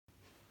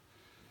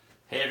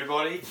Hey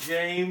everybody,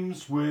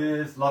 James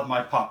with Love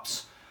My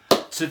Pups.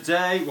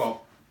 Today,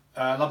 Love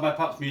My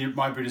Pups,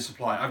 My Breeder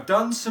Supply. I've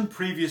done some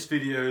previous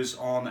videos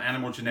on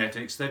animal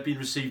genetics. They've been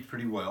received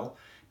pretty well.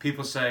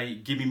 People say,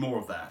 give me more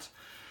of that.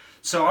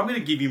 So I'm going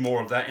to give you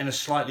more of that in a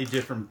slightly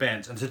different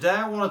bent. And today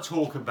I want to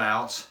talk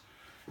about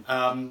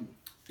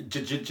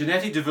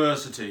genetic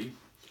diversity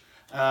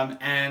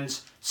and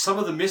some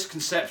of the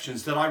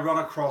misconceptions that I run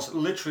across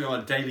literally on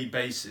a daily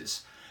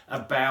basis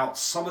about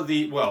some of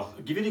the, well,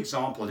 I'll give you an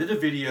example. I did a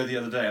video the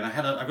other day and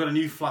I've got a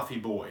new fluffy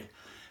boy.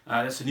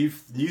 That's a new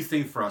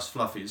thing for us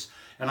fluffies.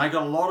 And I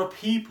got a lot of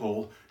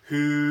people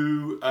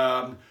who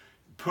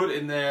put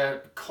in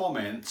their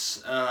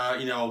comments,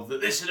 you know, that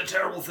this is a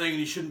terrible thing and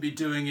you shouldn't be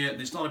doing it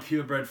and it's not a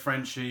purebred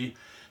Frenchie.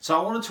 So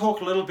I want to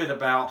talk a little bit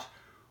about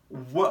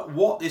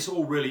what this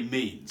all really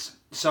means.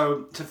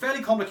 So it's a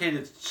fairly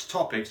complicated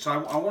topic, so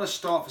I want to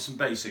start with some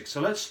basics. So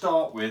let's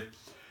start with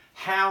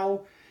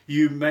how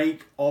you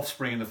make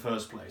offspring in the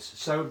first place.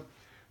 So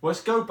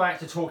let's go back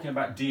to talking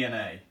about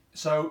DNA.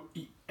 So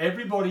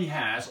everybody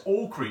has,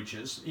 all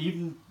creatures,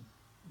 even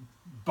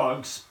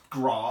bugs,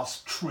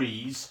 grass,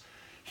 trees,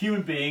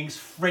 human beings,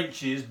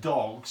 Frenchies,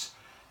 dogs,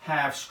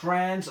 have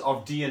strands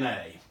of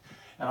DNA.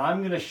 And I'm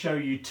going to show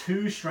you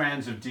two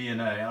strands of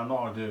DNA, and I'm not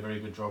going to do a very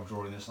good job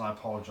drawing this, and I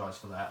apologize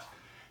for that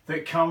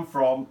come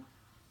from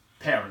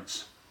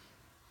parents.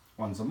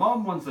 One's the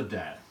mom, one's the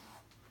dad.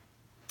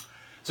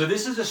 So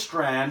this is a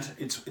strand.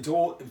 It's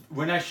all,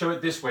 when I show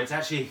it this way, it's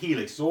actually a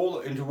helix. It's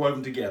all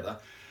interwoven together.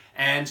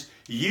 And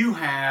you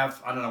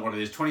have, I don't know what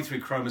it is,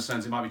 23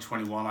 chromosomes, it might be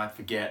 21, I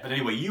forget. But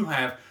anyway, you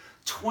have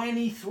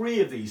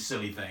 23 of these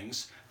silly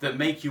things that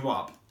make you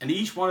up. And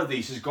each one of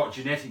these has got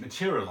genetic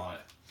material on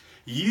it.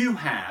 You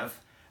have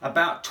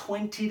about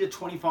 20 to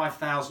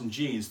 25,000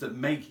 genes that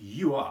make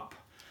you up.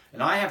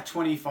 And I have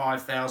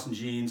 25,000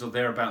 genes or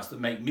thereabouts that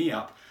make me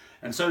up.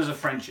 And so does a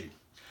Frenchie.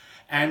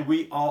 And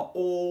we are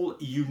all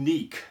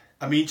unique.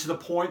 I mean, to the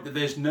point that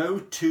there's no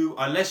two,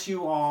 unless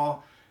you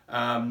are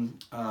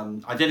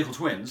identical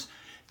twins,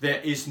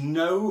 there is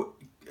no,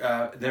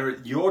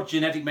 your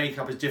genetic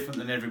makeup is different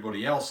than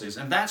everybody else's.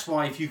 And that's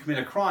why if you commit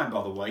a crime,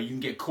 by the way, you can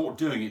get caught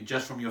doing it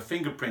just from your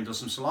fingerprint or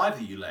some saliva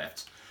that you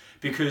left,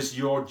 because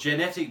your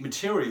genetic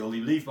material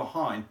you leave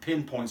behind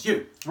pinpoints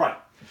you. Right.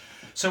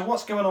 So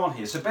what's going on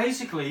here? So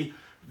basically,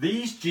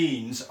 these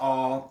genes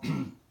are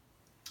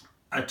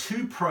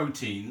two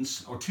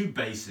proteins or two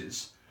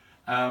bases,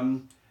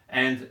 and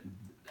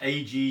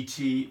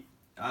AGT,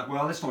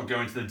 well, let's not go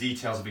into the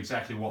details of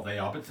exactly what they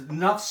are, but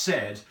enough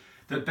said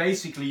that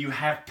basically you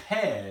have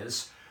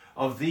pairs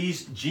of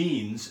these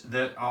genes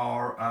that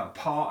are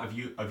part of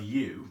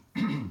you.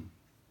 And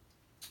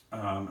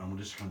we're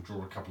just going to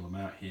draw a couple of them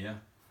out here.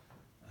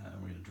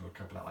 We're going to draw a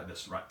couple out like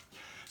this, right?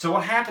 So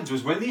what happens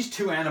was when these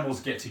two animals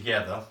get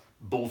together,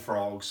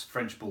 bullfrogs,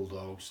 French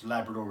bulldogs,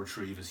 Labrador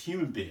retrievers,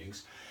 human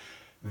beings,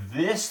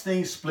 this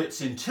thing splits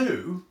in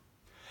two,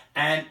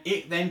 and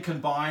it then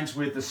combines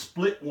with the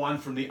split one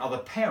from the other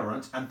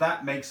parent, and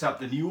that makes up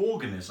the new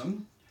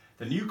organism,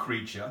 the new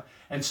creature,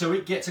 and so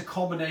it gets a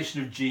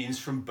combination of genes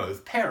from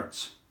both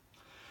parents.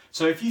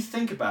 So if you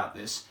think about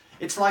this,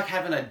 it's like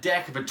having a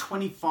deck of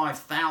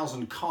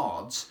 25,000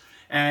 cards,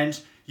 and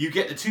you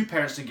get the two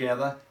parents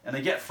together, and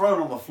they get thrown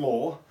on the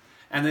floor,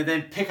 and they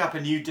then pick up a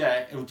new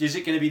deck. Is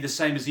it going to be the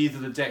same as either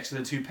the decks of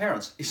the two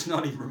parents? It's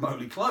not even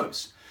remotely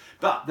close.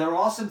 But there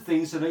are some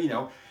things that are, you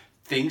know,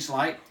 things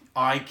like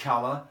eye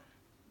color,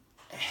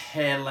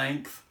 hair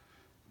length,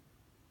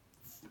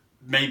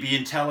 maybe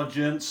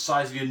intelligence,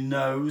 size of your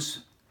nose.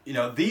 You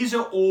know, these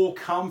are all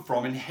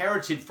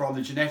inherited from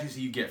the genetics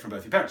that you get from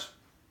both your parents.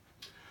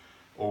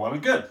 All well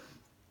and good.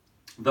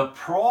 The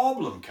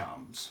problem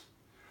comes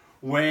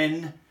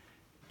when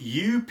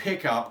you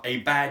pick up a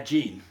bad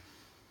gene.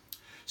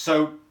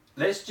 So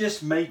let's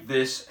just make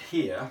this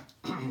here.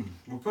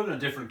 We'll put it in a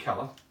different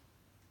color.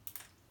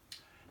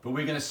 But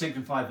we're going to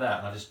signify that.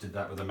 And I just did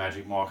that with a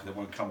magic marker that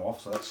won't come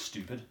off, so that's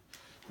stupid.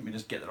 Let me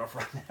just get that off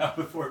right now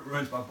before it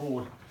ruins my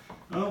board.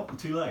 Oh, I'm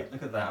too late.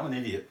 Look at that. I'm an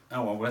idiot.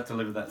 Oh, well, we'll have to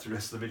live with that through the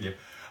rest of the video.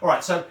 All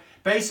right, so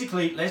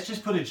basically, let's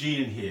just put a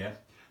gene in here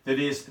that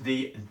is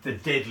the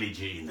deadly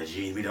gene, the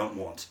gene we don't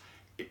want.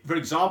 For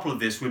example of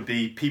this would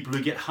be people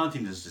who get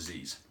Huntington's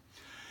disease.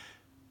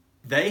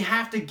 They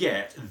have to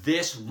get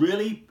this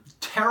really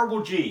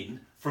terrible gene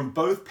from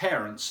both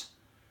parents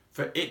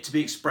for it to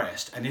be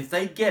expressed. And if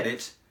they get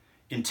it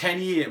in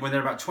 10 years, when they're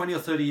about 20 or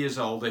 30 years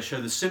old, they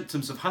show the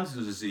symptoms of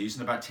Huntington's disease,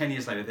 and about 10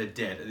 years later, they're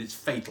dead, and it's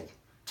fatal.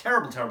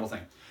 Terrible, terrible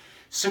thing.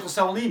 Sickle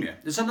cell anemia.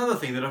 There's another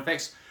thing that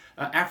affects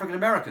African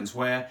Americans,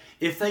 where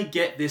if they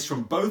get this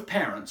from both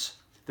parents,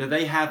 that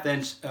they have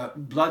then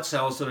blood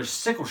cells that are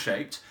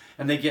sickle-shaped,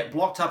 and they get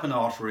blocked up in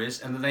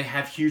arteries, and then they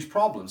have huge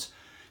problems.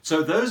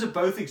 So those are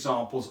both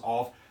examples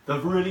of the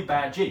really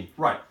bad gene.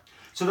 Right.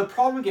 So the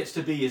problem gets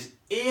to be is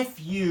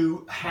if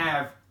you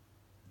have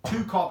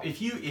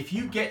if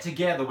you get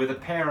together with a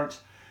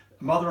parent,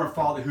 mother and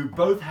father, who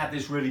both have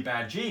this really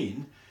bad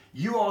gene,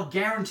 you are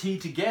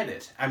guaranteed to get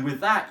it. And with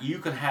that, you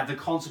can have the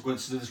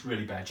consequences of this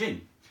really bad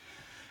gene.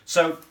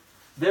 So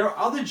there are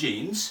other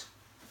genes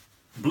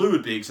Blue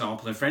would be an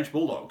example in French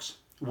Bulldogs,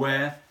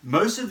 where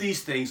most of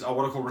these things are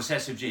what are called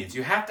recessive genes.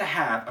 You have to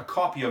have a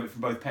copy of it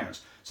from both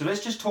parents. So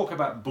let's just talk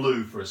about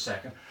Blue for a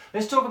second.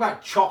 Let's talk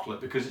about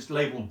Chocolate because it's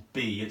labeled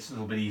B. It's a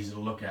little bit easier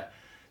to look at.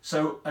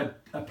 So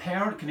a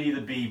parent can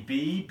either be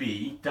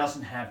BB,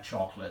 doesn't have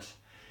chocolate.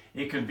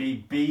 It can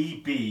be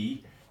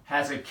BB,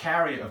 has a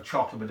carrier of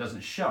chocolate but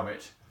doesn't show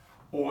it.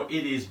 Or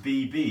it is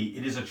BB,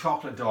 it is a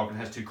chocolate dog and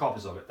has 2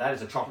 copies of it. That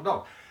is a chocolate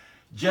dog.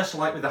 Just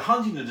like with the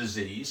Huntington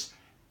disease,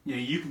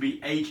 you can be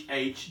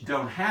HH,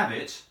 don't have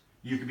it.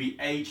 You can be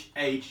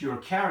HH, you're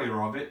a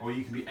carrier of it, or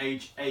you can be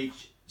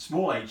HH,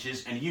 small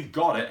h's, and you've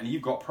got it and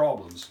you've got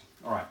problems.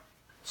 All right,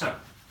 so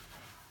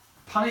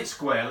Punnett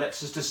square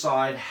lets us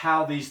decide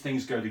how these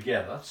things go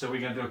together. So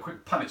we're going to do a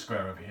quick Punnett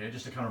square over here,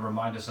 just to kind of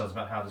remind ourselves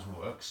about how this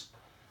works.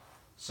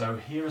 So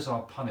here is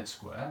our Punnett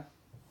square.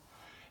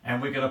 And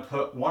we're going to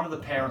put one of the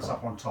parents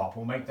up on top.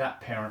 We'll make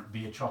that parent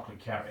be a chocolate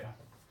carrier.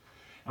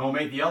 And we'll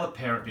make the other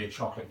parent be a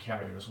chocolate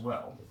carrier as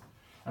well.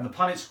 And the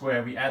Punnett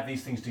square, we add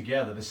these things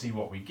together to see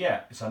what we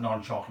get. It's a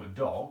non-chocolate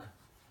dog.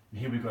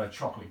 And here we've got a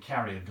chocolate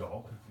carrier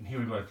dog. And here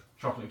we've got a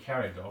chocolate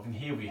carrier dog. And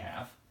here we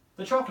have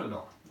the chocolate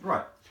dog.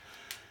 Right.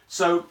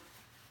 So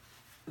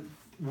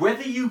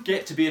whether you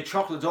get to be a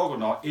chocolate dog or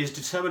not is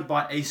determined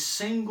by a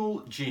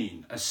single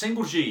gene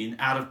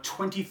out of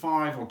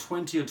 25 or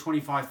 20 or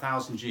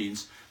 25,000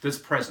 genes that's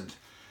present.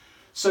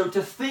 So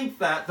to think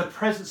that the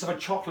presence of a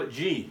chocolate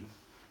gene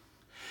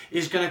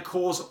is going to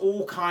cause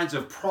all kinds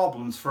of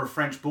problems for a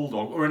French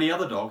Bulldog or any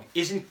other dog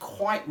isn't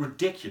quite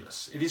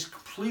ridiculous. It is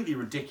completely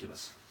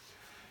ridiculous.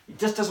 It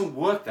just doesn't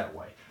work that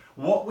way.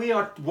 What we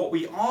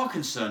are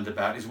concerned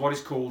about is what is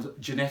called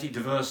genetic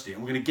diversity,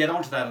 and we're going to get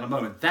onto that in a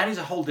moment. That is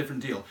a whole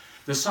different deal.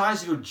 The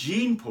size of your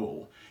gene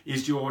pool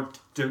is your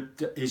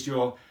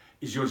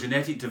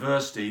genetic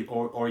diversity,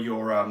 or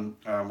your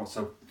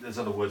there's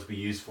other words we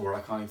use for it.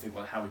 I can't even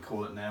think how we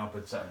call it now,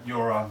 but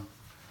your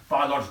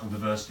biological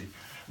diversity.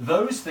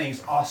 Those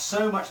things are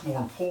so much more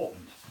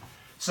important.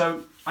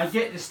 So I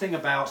get this thing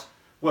about,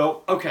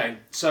 well, okay,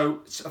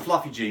 so it's a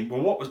fluffy gene.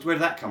 Well, where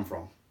did that come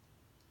from?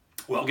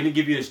 Well, I'm going to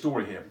give you a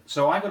story here.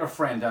 So I got a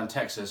friend down in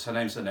Texas. Her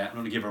name's Annette. I'm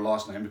going to give her a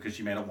last name because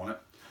she may not want it.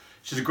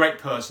 She's a great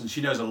person.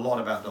 She knows a lot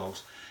about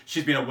dogs.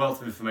 She's been a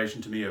wealth of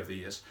information to me over the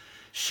years.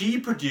 She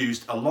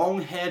produced a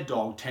long-haired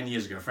dog 10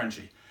 years ago,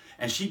 Frenchie.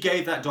 And she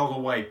gave that dog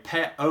away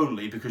pet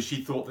only because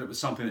she thought that it was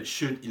something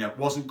that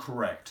wasn't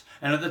correct.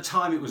 And at the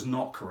time it was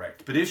not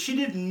correct. But if she'd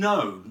have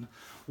known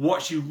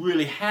what she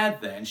really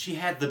had then, she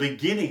had the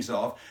beginnings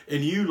of a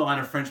new line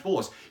of French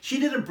Bulldogs. She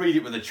didn't breed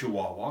it with a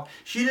Chihuahua.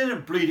 She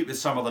didn't breed it with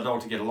some other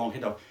dog to get a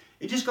long-haired dog.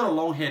 It just got a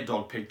long-haired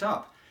dog picked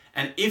up.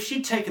 And if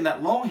she'd taken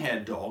that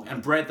long-haired dog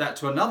and bred that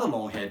to another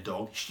long-haired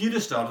dog, she'd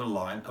have started a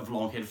line of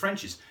long-haired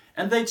Frenchies.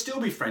 And they'd still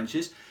be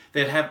Frenchies.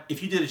 They'd have,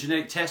 if you did a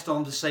genetic test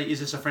on to say, is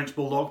this a French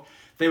Bulldog?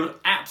 They would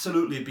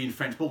absolutely have been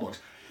French Bulldogs.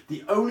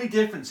 The only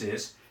difference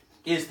is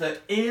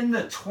that in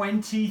the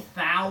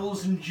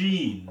 20,000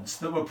 genes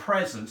that were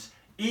present,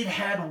 it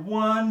had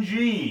one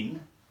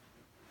gene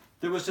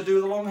that was to do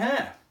with the long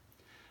hair.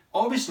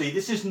 Obviously,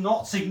 this is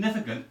not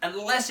significant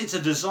unless it's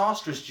a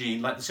disastrous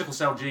gene like the sickle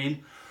cell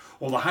gene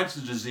or the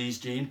Huntington's disease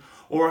gene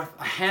or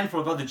a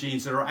handful of other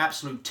genes that are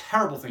absolute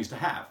terrible things to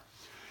have.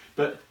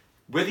 But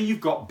whether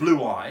you've got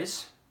blue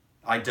eyes,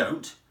 I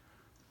don't,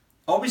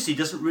 obviously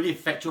doesn't really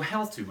affect your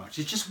health too much.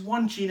 It's just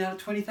one gene out of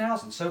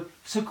 20,000. So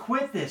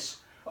quit this.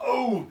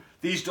 Oh,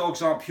 these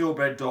dogs aren't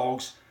purebred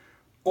dogs.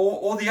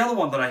 Or the other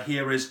one that I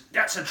hear is,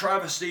 that's a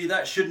travesty,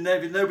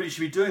 nobody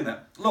should be doing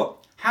that.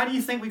 Look, how do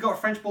you think we got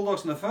French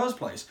Bulldogs in the first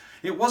place?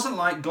 It wasn't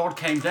like God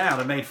came down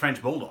and made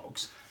French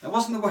Bulldogs. That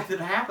wasn't the way that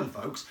it happened,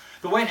 folks.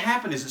 The way it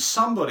happened is that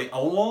somebody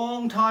a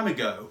long time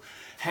ago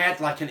had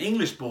like an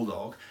English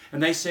Bulldog,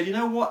 and they said, you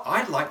know what,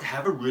 I'd like to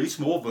have a really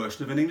small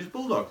version of an English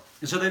Bulldog.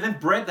 And so they then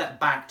bred that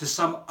back to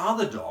some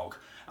other dog,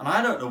 and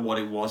I don't know what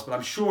it was, but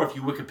I'm sure if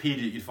you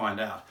Wikipedia it, you'd find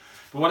out.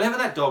 But whatever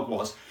that dog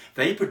was,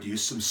 they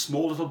produced some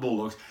small little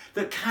bulldogs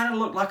that kind of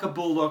looked like a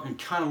bulldog and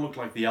kind of looked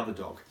like the other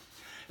dog.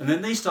 And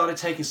then they started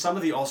taking some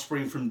of the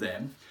offspring from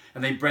them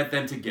and they bred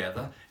them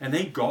together and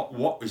they got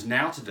what is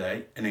now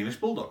today an English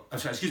Bulldog. A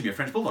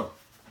French Bulldog.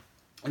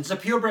 And it's a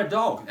purebred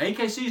dog.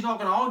 AKC is not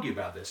going to argue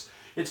about this.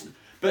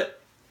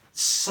 But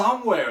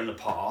somewhere in the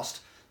past,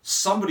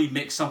 somebody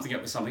mixed something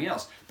up with something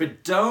else.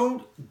 But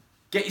don't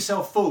get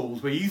yourself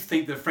fooled where you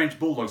think that French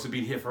Bulldogs have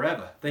been here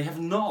forever. They have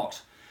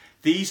not.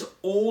 These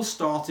all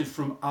started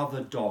from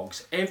other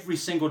dogs. Every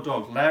single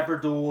dog,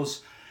 Labradors,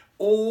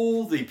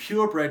 all the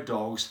purebred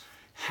dogs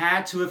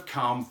had to have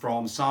come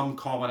from some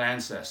common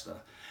ancestor.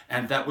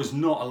 And that was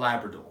not a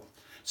Labrador.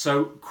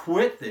 So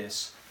quit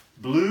this.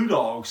 Blue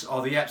dogs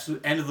are the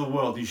absolute end of the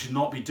world. You should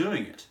not be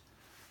doing it.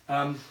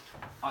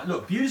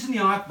 Look, beauty's in the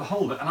eye of the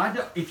beholder.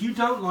 And if you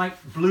don't like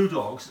blue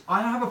dogs,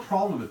 I don't have a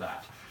problem with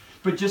that.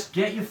 But just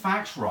get your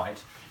facts right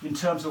in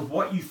terms of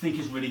what you think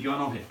is really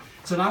going on here.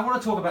 So now I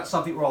want to talk about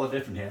something rather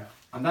different here,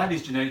 and that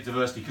is genetic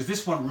diversity, because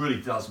this one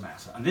really does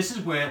matter. And this is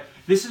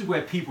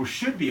where people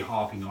should be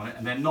harping on it,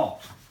 and they're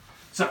not.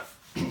 So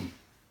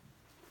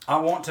I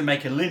want to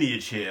make a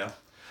lineage here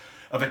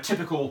of a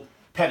typical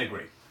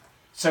pedigree.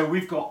 So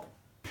we've got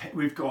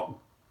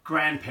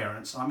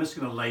grandparents. I'm just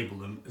going to label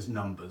them as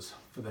numbers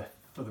for the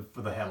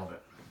hell of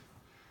it.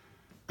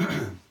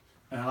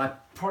 And I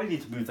probably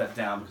need to move that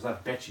down because I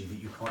bet you that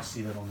you can't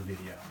see that on the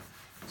video.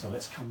 So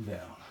let's come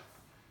down.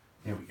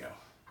 Here we go.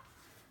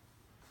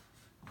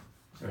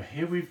 So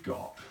here we've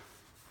got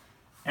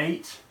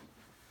 8,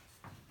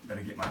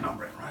 better get my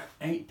number in right,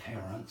 8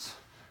 parents.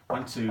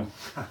 1, 2,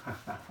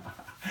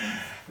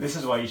 this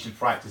is why you should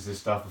practice this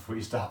stuff before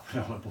you start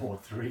putting on a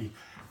board. 3,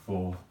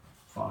 4,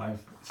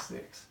 5,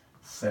 6,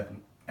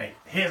 7, 8.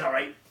 Here's our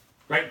 8,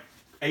 right?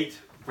 8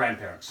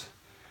 grandparents.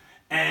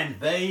 And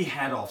they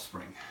had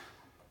offspring.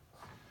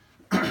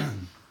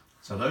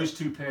 So those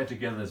two paired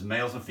together as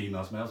males and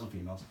females,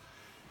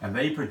 and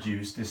they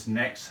produced this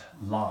next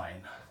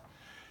line.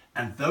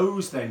 And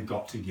those then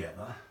got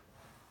together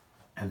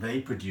and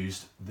they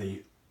produced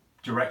the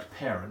direct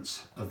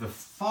parents of the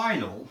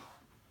final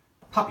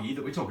puppy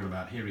that we're talking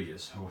about. Here he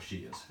is, or she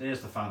is.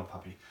 There's the final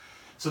puppy.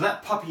 So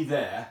that puppy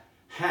there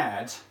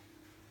had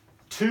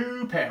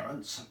 2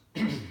 parents,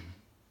 2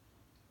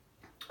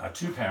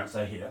 parents,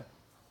 they're here,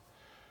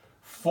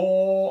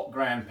 4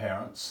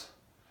 grandparents,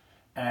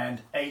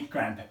 and 8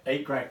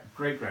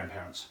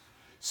 great-grandparents.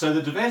 So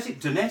the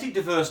genetic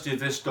diversity of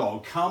this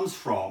dog comes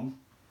from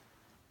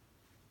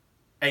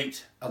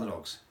 8 other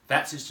dogs.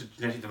 That's its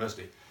genetic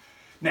diversity.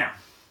 Now,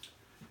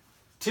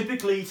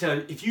 typically,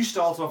 if you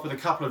start off with a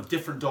couple of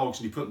different dogs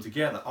and you put them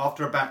together,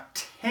 after about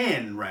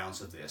 10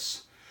 rounds of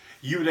this,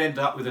 you would end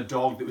up with a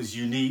dog that was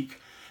unique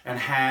and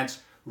had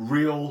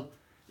real,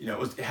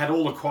 it had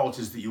all the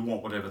qualities that you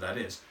want, whatever that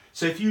is.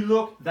 So if you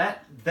look,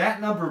 that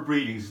number of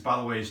breedings, by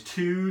the way, is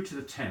 2 to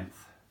the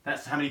 10th.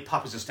 That's how many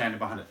puppies are standing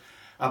behind it.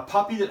 A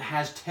puppy that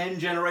has 10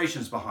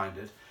 generations behind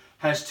it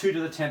has 2 to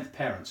the 10th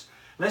parents.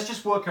 Let's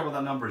just work out what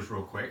that number is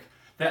real quick.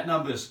 That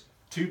number is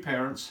 2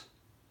 parents,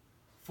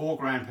 4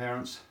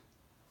 grandparents,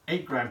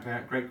 8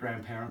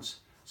 great-grandparents,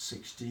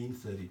 16,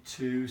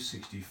 32,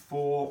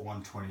 64,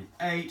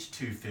 128,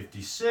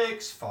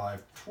 256,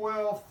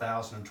 512,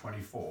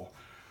 1,024.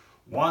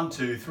 1,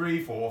 2,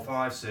 3, 4,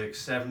 5, 6,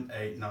 7,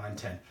 8, 9,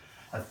 10.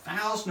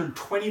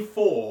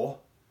 1,024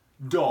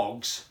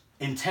 dogs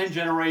in 10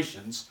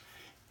 generations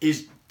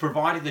is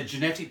providing the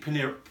genetic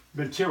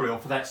material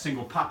for that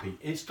single puppy.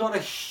 It's got a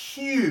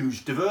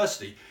huge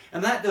diversity,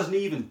 and that doesn't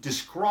even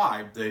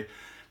describe the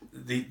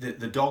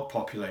dog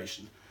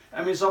population.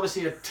 I mean, it's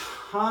obviously a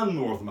ton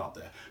more of them up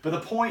there. But the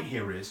point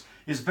here is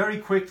very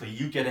quickly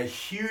you get a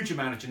huge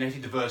amount of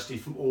genetic diversity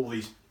from all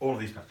of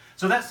these guys.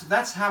 So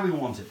that's how we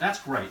want it. That's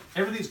great.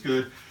 Everything's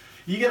good.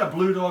 You get a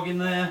blue dog in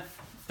there,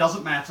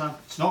 doesn't matter.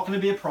 It's not going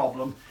to be a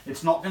problem.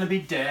 It's not going to be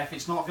deaf.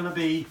 It's not going to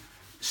be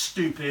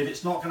stupid.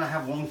 It's not going to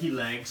have wonky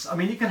legs. I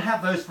mean, you can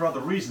have those for other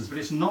reasons, but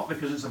it's not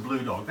because it's a blue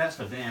dog. That's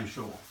for damn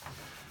sure.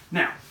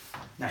 Now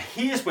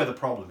here's where the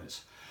problem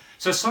is.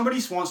 So somebody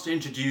wants to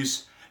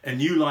introduce a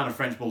new line of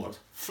French Bulldogs,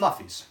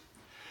 Fluffies.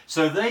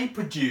 So they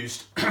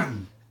produced,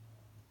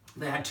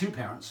 they had 2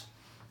 parents,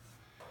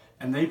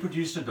 and they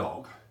produced a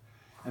dog,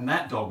 and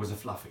that dog was a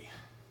Fluffy.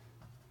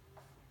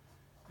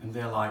 And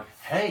they're like,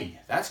 hey,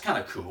 that's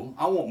kind of cool.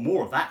 I want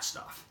more of that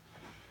stuff.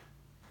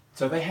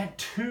 So they had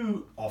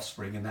 2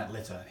 offspring in that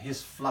litter.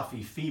 Here's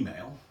Fluffy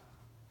female.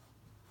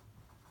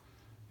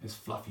 Here's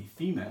Fluffy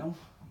female,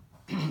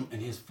 and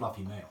here's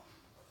Fluffy male.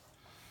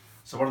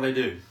 So what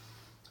do?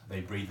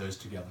 They breed those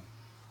together.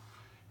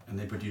 And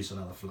they produce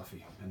another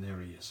Fluffy, and there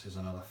he is. Here's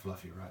another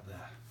Fluffy right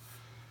there.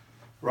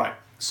 Right,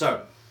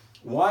 so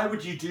why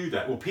would you do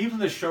that? Well, people in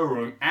the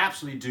showroom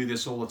absolutely do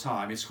this all the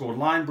time. It's called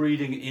line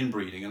breeding and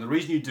inbreeding, and the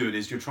reason you do it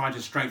is you're trying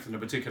to strengthen a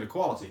particular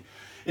quality.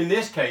 In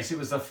this case, it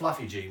was the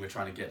Fluffy gene we're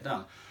trying to get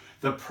done.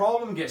 The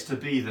problem gets to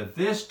be that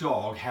this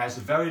dog has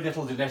very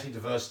little genetic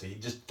diversity.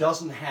 It just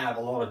doesn't have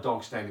a lot of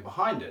dogs standing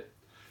behind it.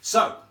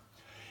 So,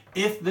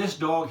 if this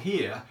dog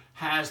here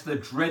has the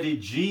dreaded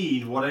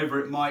gene, whatever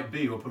it might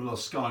be, we'll put a little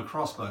skull and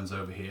crossbones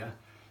over here.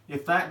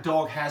 If that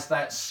dog has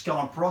that skull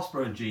and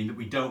crossbones gene that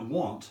we don't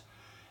want,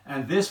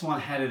 and this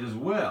one had it as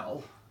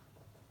well,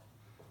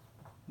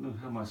 look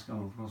how my skull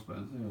and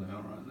crossbones, there they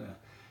are right there.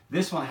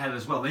 This one had it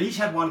as well. They each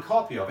had 1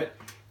 copy of it.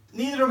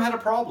 Neither of them had a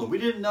problem. We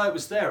didn't know it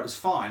was there. It was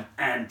fine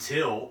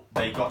until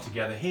they got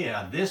together here.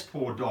 And this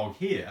poor dog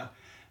here,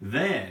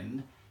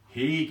 then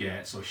he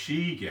gets, or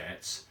she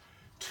gets,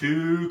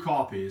 2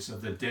 copies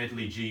of the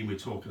deadly gene we're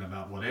talking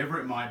about, whatever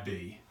it might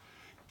be,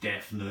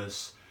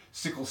 deafness,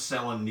 sickle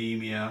cell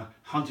anemia,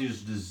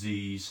 Hunter's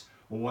disease,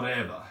 or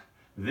whatever.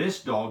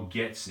 This dog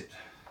gets it,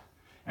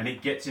 and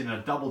it gets in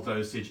a double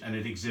dosage, and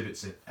it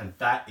exhibits it, and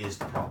that is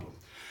the problem.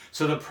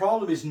 So the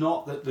problem is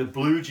not that the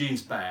blue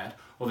gene's bad,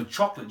 or the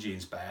chocolate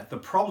gene's bad. The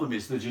problem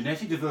is the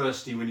genetic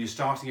diversity when you're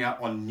starting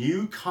out on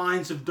new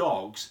kinds of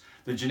dogs,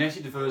 the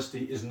genetic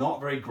diversity is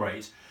not very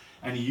great,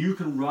 and you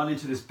can run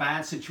into this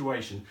bad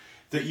situation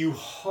that you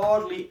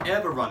hardly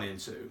ever run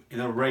into in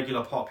a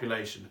regular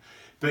population.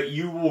 But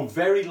you will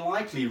very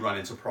likely run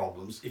into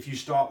problems if you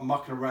start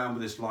mucking around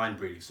with this line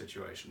breeding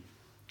situation.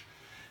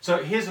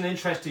 So here's an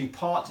interesting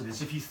part to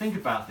this. If you think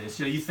about this,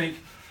 you think,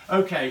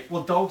 Okay,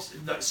 well dogs,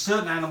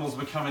 certain animals are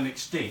becoming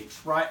extinct,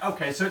 right?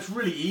 Okay, so it's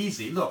really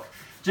easy. Look,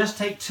 just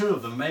take two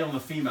of them, male and a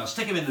female,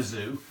 stick them in the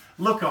zoo,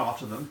 look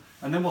after them,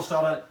 and then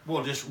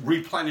we'll just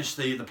replenish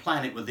the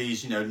planet with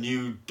these, you know,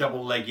 new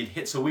double-legged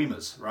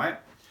hitsawimas, right?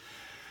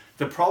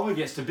 The problem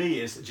gets to be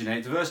is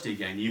genetic diversity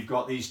again. You've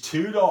got these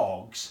two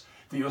dogs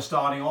that you're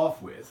starting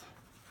off with,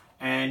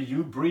 and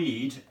you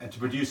breed to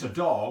produce a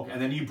dog,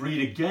 and then you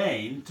breed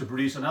again to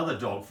produce another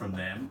dog from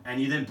them,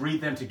 and you then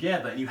breed them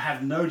together, and you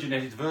have no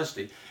genetic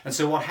diversity. And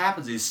so what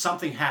happens is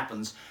something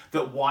happens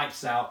that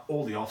wipes out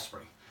all the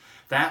offspring.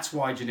 That's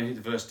why genetic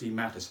diversity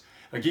matters.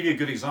 I'll give you a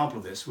good example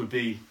of this would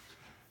be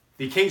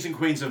the kings and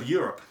queens of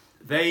Europe.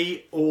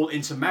 They all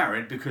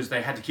intermarried because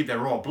they had to keep their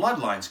royal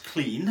bloodlines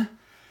clean,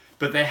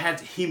 but they had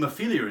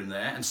haemophilia in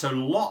there, and so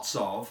lots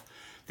of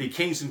the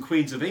kings and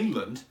queens of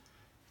England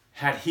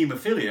had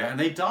haemophilia and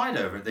they died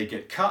over it. They'd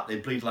get cut,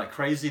 they'd bleed like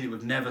crazy, and it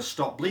would never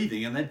stop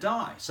bleeding, and they'd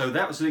die. So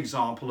that was an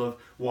example of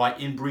why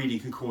inbreeding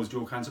can cause you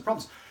all kinds of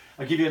problems.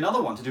 I'll give you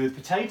another one to do with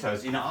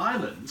potatoes. In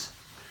Ireland,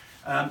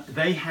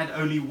 they had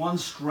only one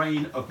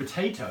strain of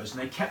potatoes,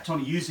 and they kept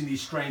on using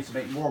these strains to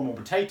make more and more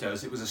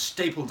potatoes. It was a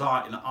staple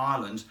diet in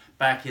Ireland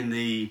back in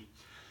the,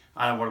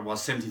 I don't know what it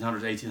was,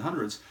 1700s,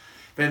 1800s.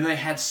 Then they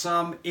had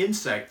some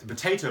insect, the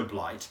potato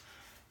blight,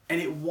 and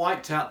it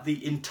wiped out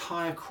the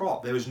entire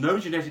crop. There was no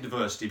genetic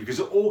diversity because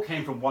it all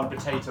came from one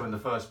potato in the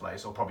first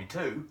place, or probably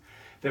two.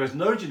 There was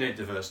no genetic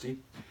diversity,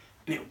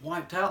 and it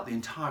wiped out the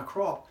entire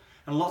crop,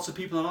 and lots of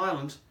people in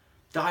Ireland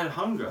died of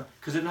hunger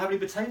because they didn't have any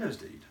potatoes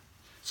to eat.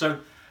 So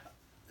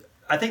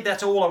I think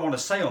that's all I want to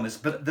say on this,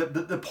 but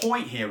the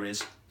point here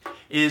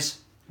is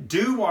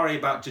do worry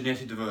about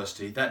genetic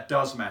diversity. That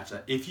does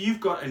matter. If you've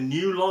got a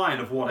new line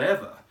of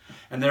whatever,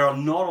 and there are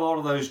not a lot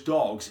of those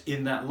dogs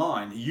in that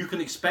line, you can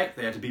expect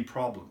there to be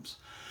problems.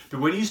 But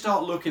when you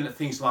start looking at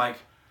things like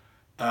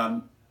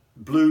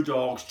blue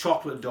dogs,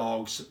 chocolate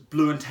dogs,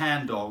 blue and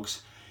tan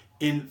dogs,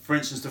 in, for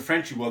instance, the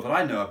Frenchie world that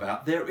I know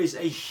about, there is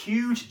a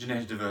huge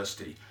genetic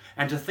diversity.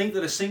 And to think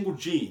that a single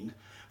gene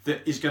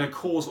that is going to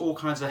cause all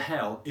kinds of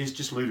hell is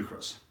just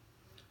ludicrous.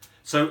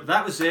 So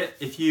that was it.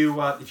 If you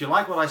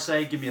like what I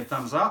say, give me a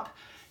thumbs up.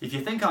 If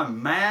you think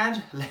I'm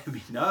mad, let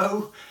me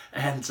know,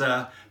 and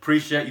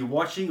appreciate you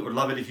watching. Would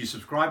love it if you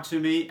subscribe to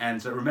me,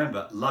 and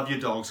remember, love your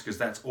dogs because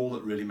that's all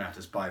that really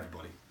matters. Bye,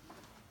 everybody.